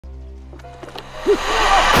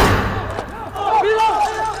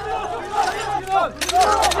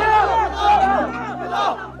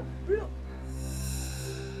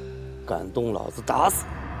敢动老子打死！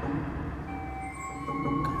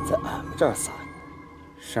敢在俺们这儿撒野，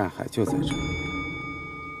山海就在这儿。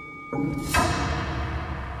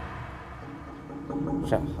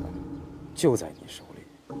山海就在你手里。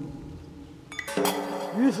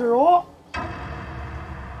于世荣，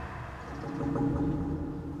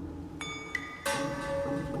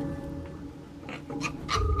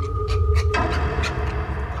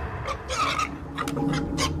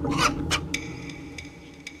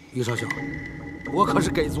于少校，我可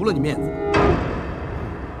是给足了你面子。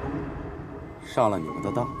上了你们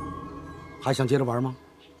的当，还想接着玩吗？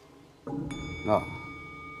那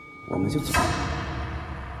我们就走。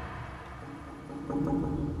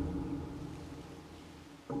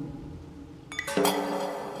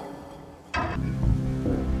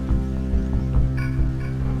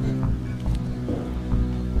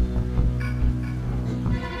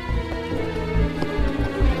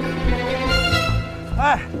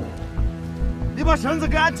哎，你把绳子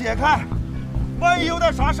给俺解开，万一有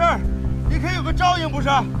点啥事儿，你可以有个照应，不是？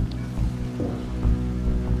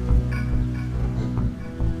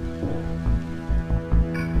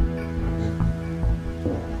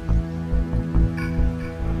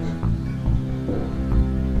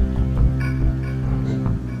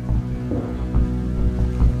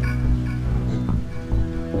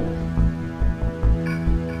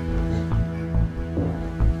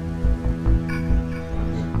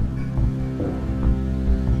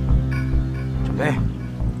准备。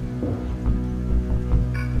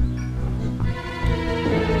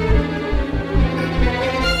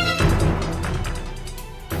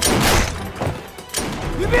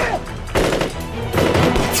预备！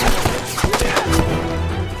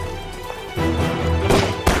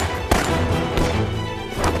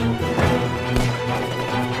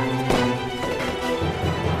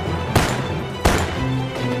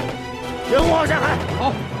人物往下海。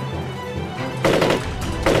好。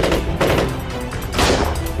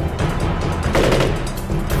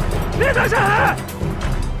别打下海！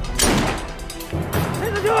黑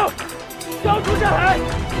子兄，交出下海！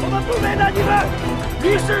我们不为难你们。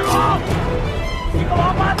于世荣，你个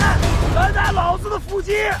王八蛋，敢在老子的腹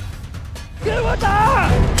肌，给我打！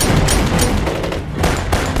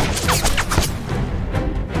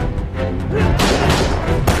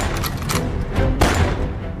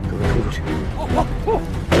各位冲出去！好。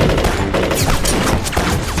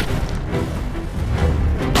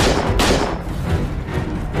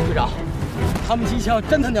队长，他们机枪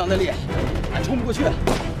真他娘的厉害，俺冲不过去。掩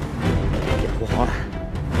护好俺，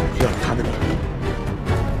不要让他们赢。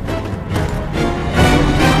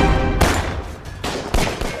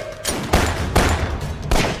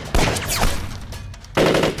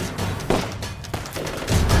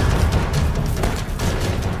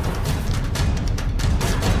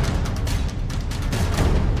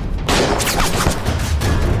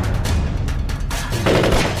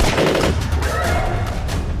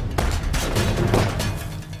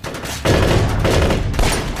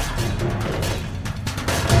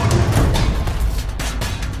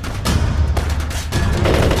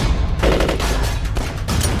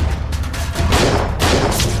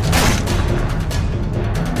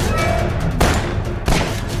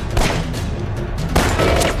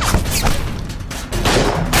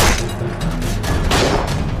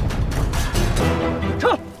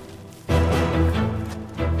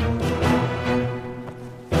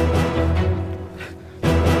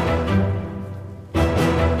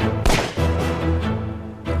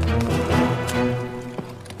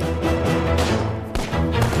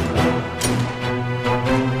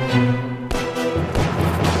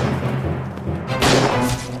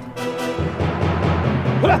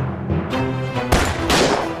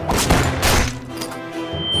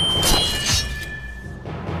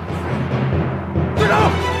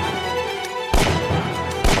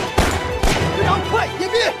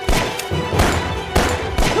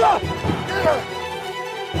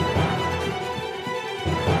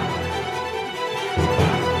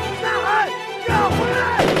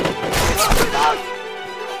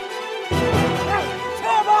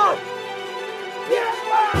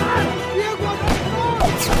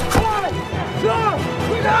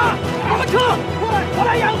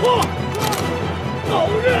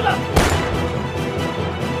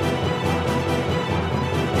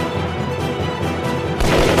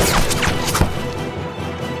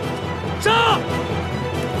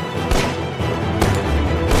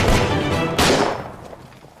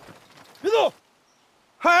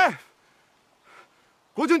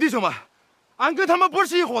俺跟他们不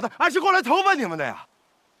是一伙的，俺是过来投奔你们的呀。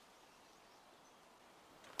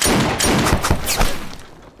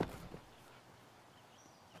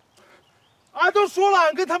俺都说了，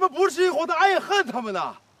俺跟他们不是一伙的，俺也恨他们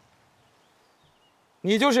呢。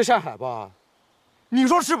你就是山海吧？你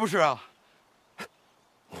说是不是啊？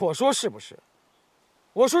我说是不是？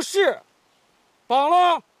我说是。绑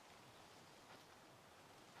了。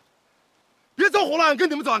别走火了，俺跟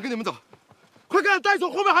你们走，俺跟你们走。快给俺带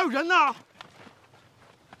走，后面还有人呢。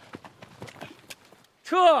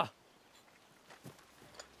撤！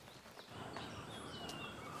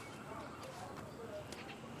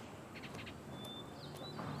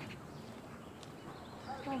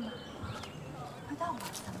到了，快到了，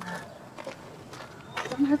三妈。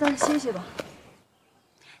咱们还是在这歇歇吧。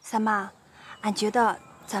三妈，俺觉得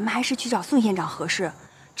咱们还是去找宋县长合适，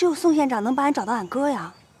只有宋县长能帮俺找到俺哥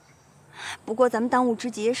呀。不过咱们当务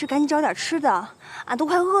之急是赶紧找点吃的，俺都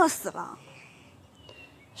快饿死了。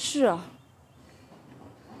是啊。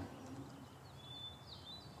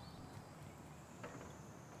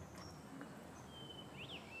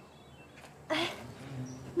哎，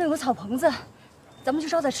那有个草棚子，咱们去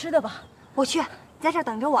烧点吃的吧。我去，在这儿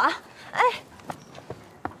等着我啊！哎。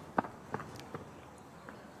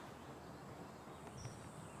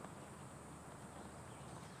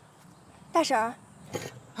大婶儿。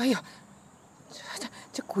哎呀，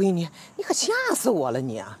这闺女，你可吓死我了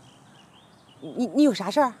你啊！你有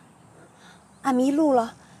啥事儿？俺迷路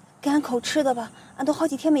了，给俺口吃的吧，俺都好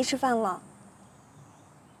几天没吃饭了。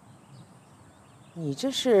你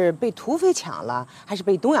这是被土匪抢了，还是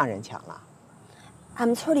被东洋人抢了？俺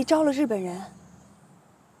们村里招了日本人。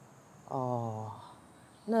哦，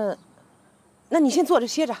那你先坐着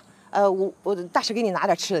歇着，我大婶给你拿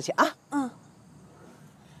点吃的去啊。嗯。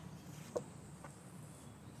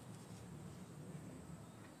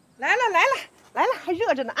来了，还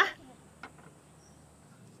热着呢啊！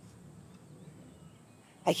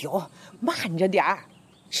哎呦，慢着点儿，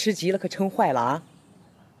吃急了可撑坏了啊！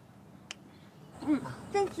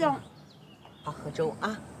真香。好，喝粥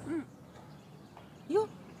啊。哟，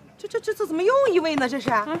这怎么又一位呢？这是？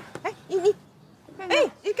哎，你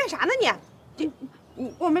干啥呢你？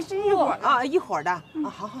我们是一伙的啊，一伙的啊。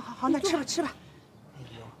好，那吃吧。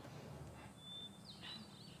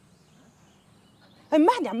哎，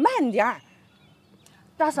慢点。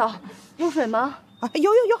大嫂，有水吗？啊，有，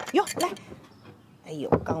来。哎呦，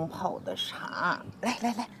刚泡的茶，来，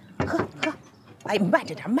喝。哎，慢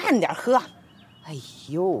点喝。哎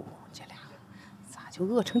呦，这俩咋就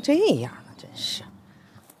饿成这样了？真是。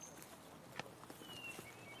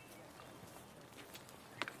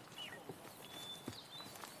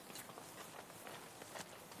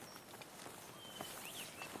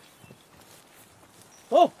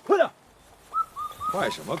走，快点！快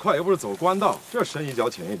什么快？又不是走官道，这深一脚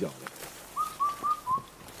浅一脚的。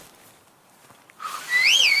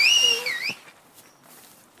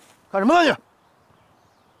干什么呢你？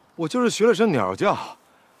我就是学了声鸟叫。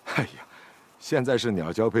哎呀，现在是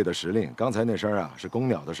鸟交配的时令，刚才那声啊是公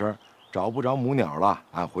鸟的声，找不着母鸟了，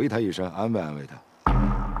俺回它一声，安慰它。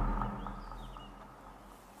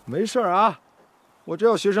没事啊，我这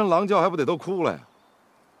要学声狼叫还不得都哭了呀？